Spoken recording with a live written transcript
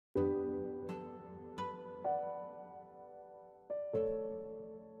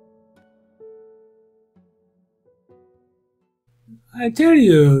I tell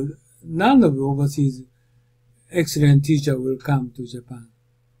you, none of the overseas excellent teacher will come to Japan.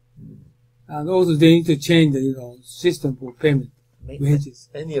 And also they need to change the system for payment, wages.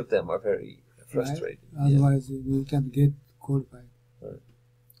 Many of them are very frustrated. Right? Otherwise, we can't get qualified. Right.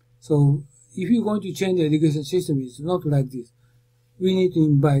 So if you're going to change the education system, it's not like this. We need to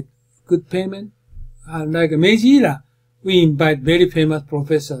invite good payment. And like Meiji era, we invite very famous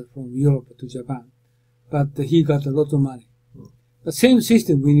professor from Europe to Japan. But he got a lot of money. The same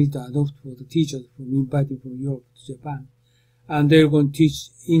system we need to adopt for the teachers from inviting from Europe to Japan. And they're going to teach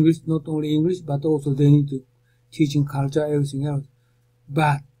English, not only English, but also they need to teach in culture, everything else.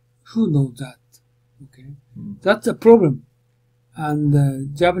 But who knows that? Okay, that's a problem.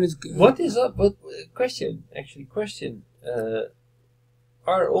 And Japanese. What is up? But question.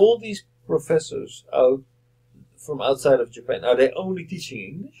 Are all these professors out from outside of Japan? Are they only teaching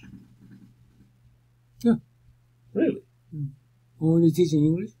English? Yeah. Really? Only teaching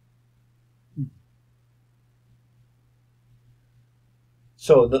English?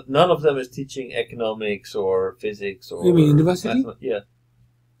 So none of them is teaching economics or physics or... You mean university? Yeah.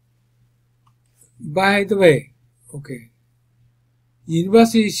 By the way, okay,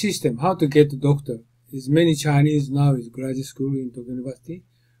 university system, how to get a doctor, is many Chinese now is graduate school in Tokyo University,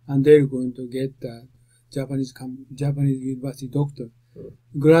 and they're going to get Japanese university doctor.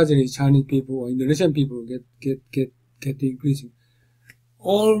 Gradually, Chinese people or Indonesian people get increasing.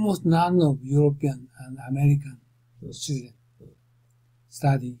 Almost none of European and American students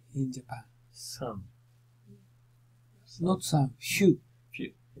study in Japan. Some. Not some, few.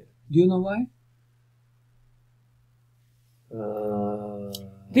 Few. Yeah. Do you know why?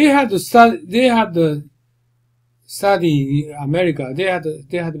 They had to study in America. They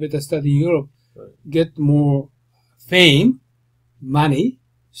had better study in Europe, right. Get more fame, money,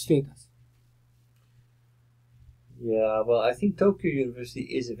 status. Yeah, well, I think Tokyo University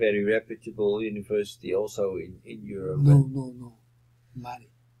is a very reputable university also in Europe. No. Money.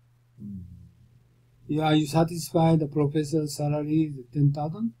 Yeah, are you satisfied the professor's salary is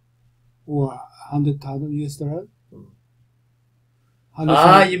 10,000 or 100,000 US dollars?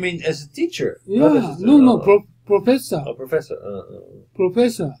 You mean as a teacher? Yeah, professor. Oh, professor.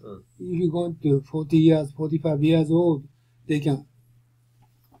 Professor. If you're going to 40 years, 45 years old, they can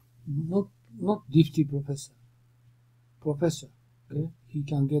not deputy professor. Professor. Okay? He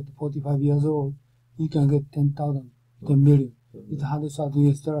can get 45 years old. He can get 10,000, 10 million. It's 100,000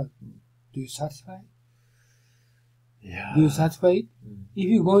 US dollars. Do you satisfy? Yeah. Do you satisfy it? If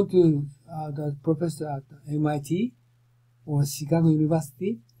you're going to the professor at MIT or Chicago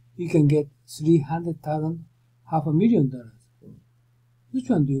University, you can get 300,000, $500,000. Which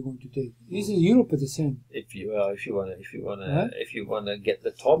one do you want to take? This is Europe the same. If you wanna get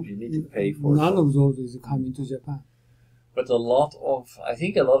the top, you need to pay for. None of those is coming to Japan. But I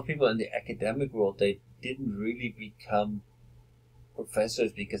think a lot of people in the academic world, they didn't really become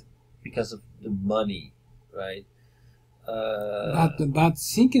professors because of the money, right? But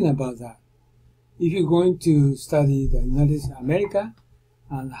thinking about that, if you're going to study the United States, America,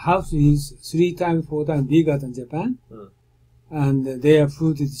 and house is 3 times, 4 times bigger than Japan, and their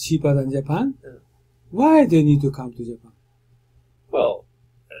food is cheaper than Japan, why they need to come to Japan? Well,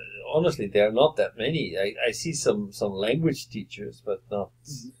 honestly, there are not that many. I see some language teachers, but not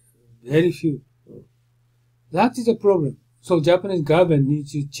very few. That is the problem. So Japanese government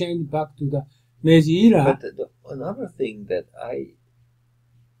needs to change back to the Meiji era. But another thing that I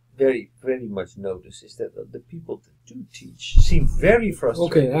very, very much notice is that the people that do teach seem very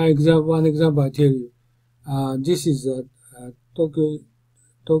frustrated. Okay, one example I tell you. This is Tokyo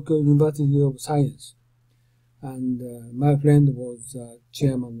University of Science. And my friend was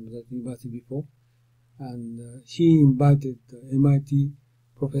chairman of that university before. And he invited MIT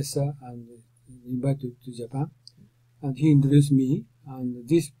professor and invited to Japan. And he introduced me, and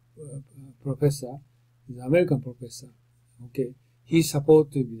this professor is an American professor. Okay, he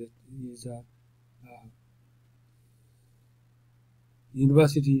supported his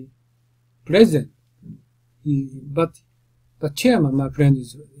university president. But the chairman, my friend,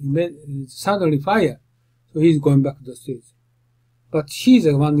 is suddenly fired, so he's going back to the States. But he's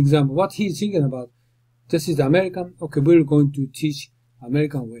one example. What he's thinking about, this is American. Okay, we're going to teach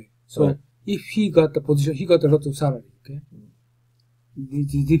American way. So. Right. If he got the position, he got a lot of salary, okay?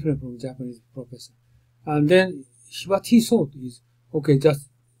 It is different from Japanese professor. And then what he thought is, okay, just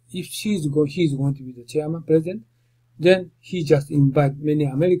if he's going to be the chairman, president, then he just invite many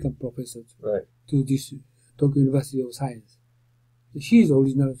American professors to this Tokyo University of Science. His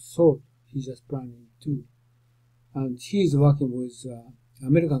original thought, he just planning too. And he's working with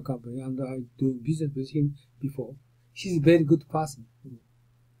American company, and I doing business with him before. She's a very good person.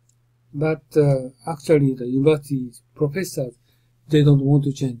 But actually, the university professors, they don't want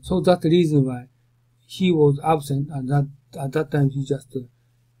to change. So that's the reason why he was absent, and at that time, he just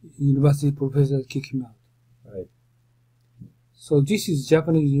university professors kick him out. Right. So this is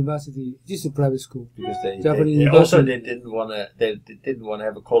Japanese university. This is private school. Because they didn't want to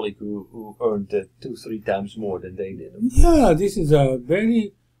have a colleague who earned 2-3 times more than they did. Yeah, this is a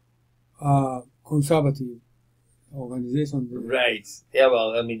very conservative organization. Right. Yeah.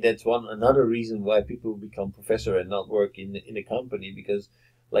 Well, I mean that's another reason why people become professor and not work in a company, because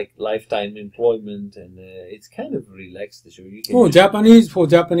like lifetime employment, and it's kind of relaxed. So you can for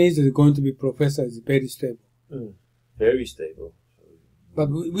Japanese, is going to be professor is very stable. Very stable. But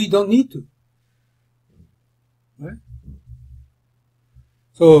we don't need to. Right?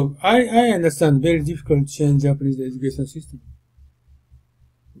 So I understand very difficult to change Japanese education system.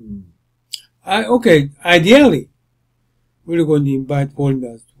 Ideally, we're going to invite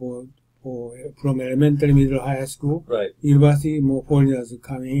foreigners from elementary, middle, high school, right, university, more foreigners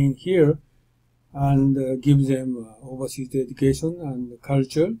coming in here and give them overseas education and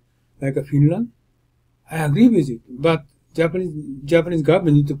culture like Finland. I agree with it, but Japanese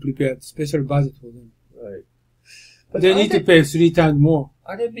government need to prepare a special budget for them. Right. But they need to pay 3 times more.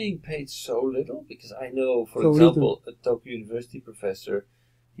 Are they being paid so little? Because I know, for example, a Tokyo University professor,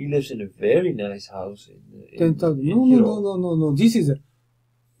 he lives in a very nice house in 10,000. No. This is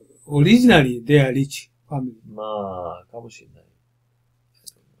originally they are rich family. まあ、かもしれない。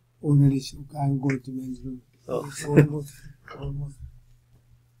Only rich. I'm going to men's room. Oh. Almost.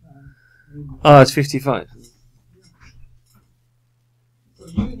 It's 55. So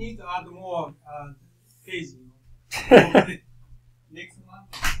you need to add more pages. Next month.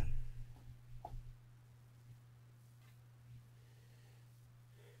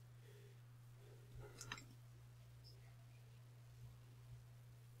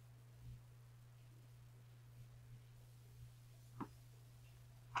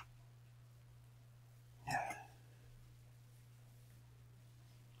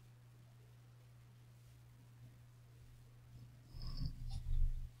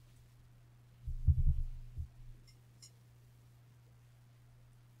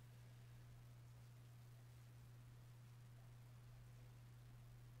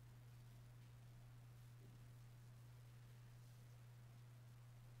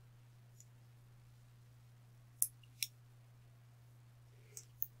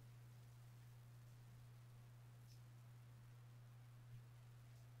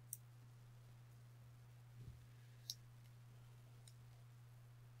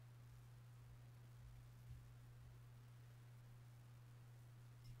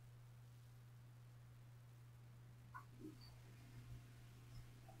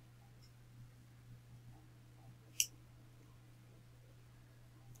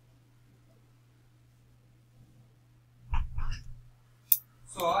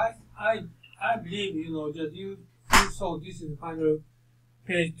 So I believe, that you saw this is the final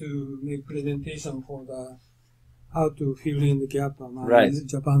page to make presentation for the how to fill in the gap among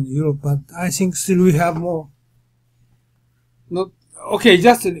Japan and Europe, but I think still we have more.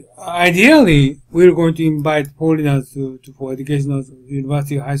 Just ideally we're going to invite foreigners for educational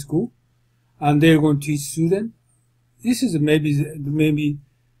university, high school, and they're going to teach students. This is maybe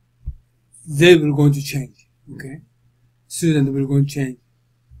they will going to change. Okay, students will going to change.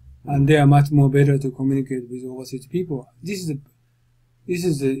 And they are much more better to communicate with overseas people. This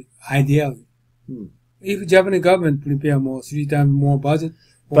is the ideal. If Japanese government prepare 3 times more budget.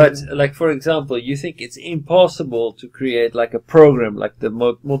 But like for example, you think it's impossible to create like a program like the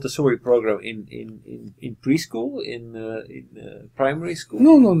Montessori program in preschool, in primary school?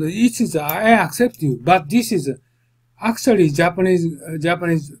 No. It is I accept you, but this is actually Japanese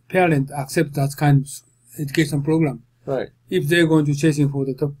parents accept that kind of education program. Right. If they're going to chasing for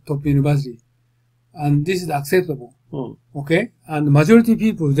the top university, and this is acceptable, okay? And the majority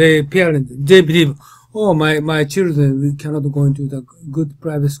people, they believe, my children cannot go into the good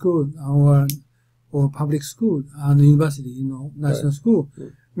private school or public school and university, national school.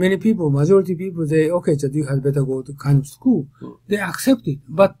 Many people, majority people, they just you had better go to kind of school. They accept it,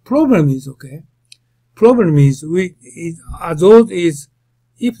 but problem is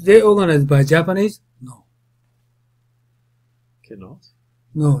if they organized by Japanese. Cannot?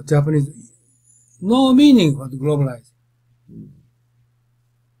 No, Japanese. No meaning for the globalized.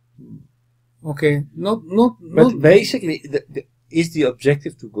 Okay, not. But basically, is the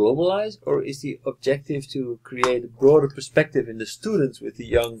objective to globalize, or is the objective to create a broader perspective in the students with the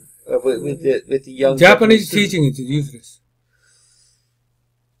young, with the young Japanese teaching is useless.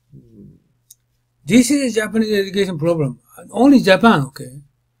 This is a Japanese education problem. Only Japan, okay.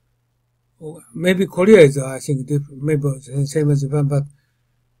 Maybe Korea is, I think, different, maybe the same as Japan, but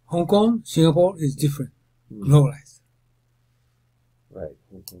Hong Kong, Singapore is different, globalized. Right,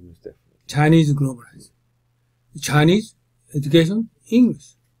 Hong Kong is definitely. Chinese globalized. Chinese education,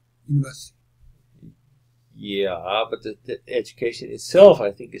 English university. Yeah, but the education itself,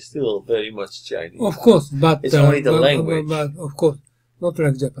 I think, is still very much Chinese. Of course, but it's only the language. But of course, not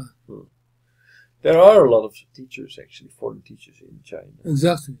like Japan. There are a lot of teachers, actually, foreign teachers in China.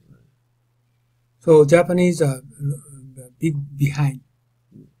 Exactly. So Japanese are big behind.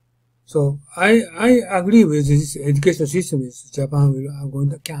 So I agree with this education system is Japan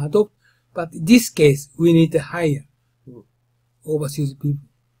can adopt, but in this case we need to hire overseas people.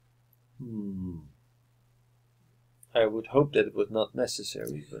 I would hope that it was not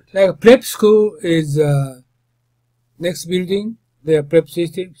necessary, but like prep school is next building. Their prep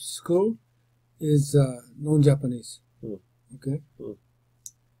system school is non-Japanese. Okay,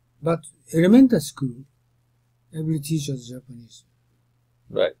 but elementary school, every teacher is Japanese.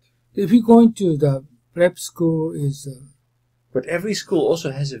 Right. If you go into the prep school is. But every school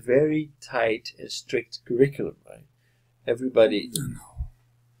also has a very tight and strict curriculum, right? Everybody. No.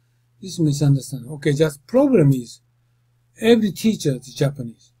 This is misunderstanding. Okay, just problem is every teacher is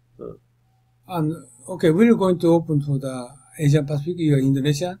Japanese. And okay, we're going to open for the Asian Pacific, you're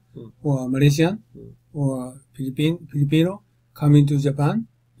Indonesian or Malaysian or Filipino coming to Japan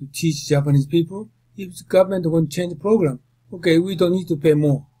to teach Japanese people. If the government going to change the program, okay, we don't need to pay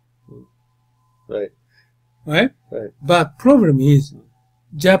more. Right. Right? Right. But problem is,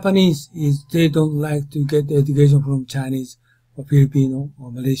 Japanese is they don't like to get education from Chinese or Filipino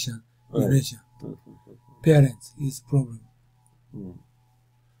or Malaysian, Indonesian. Parents is problem.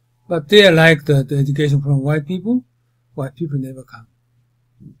 But they like the education from white people. White people never come.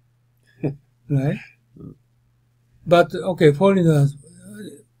 Right? But okay, foreigners,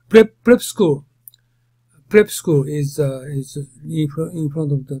 prep school is in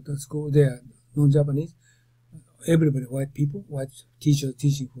front of the school there, non-Japanese. Everybody, white people, white teachers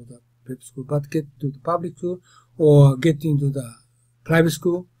teaching for the prep school, but get to the public school or get into the private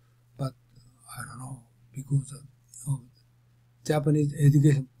school, but I don't know, because of Japanese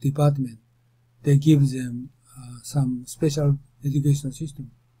education department, they give them some special education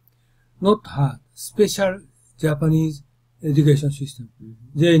system. Not hard, special Japanese education system.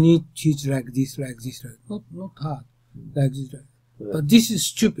 They need to teach like this, not hard, like this. But this is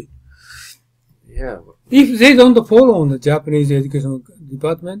stupid. Yeah. If they don't follow on the Japanese education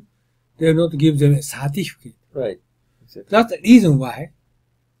department, they will not give them a certificate. Right. Exactly. That's the reason why,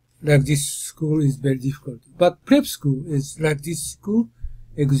 like this school is very difficult. But prep school is like this school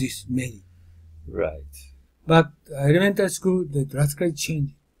exists many. Right. But elementary school, they drastically change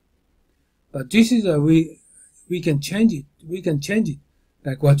it. But this is we can change it. We can change it.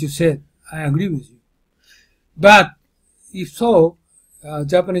 Like what you said, I agree with you. But if so,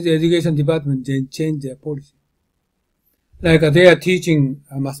 Japanese education department they change their policy. Like they are teaching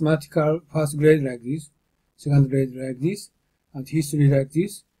mathematical first grade like this, second grade like this, and history like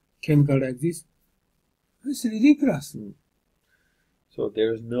this, chemical like this. It's ridiculous. So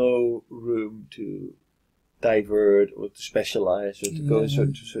there's no room to divert or to specialize or to go in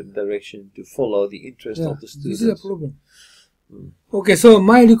a certain direction to follow the interest of the students. This is a problem. Okay, so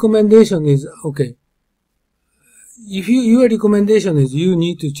my recommendation is, okay, if your recommendation is you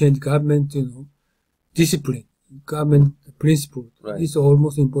need to change government, discipline, government principle, it's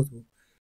almost impossible.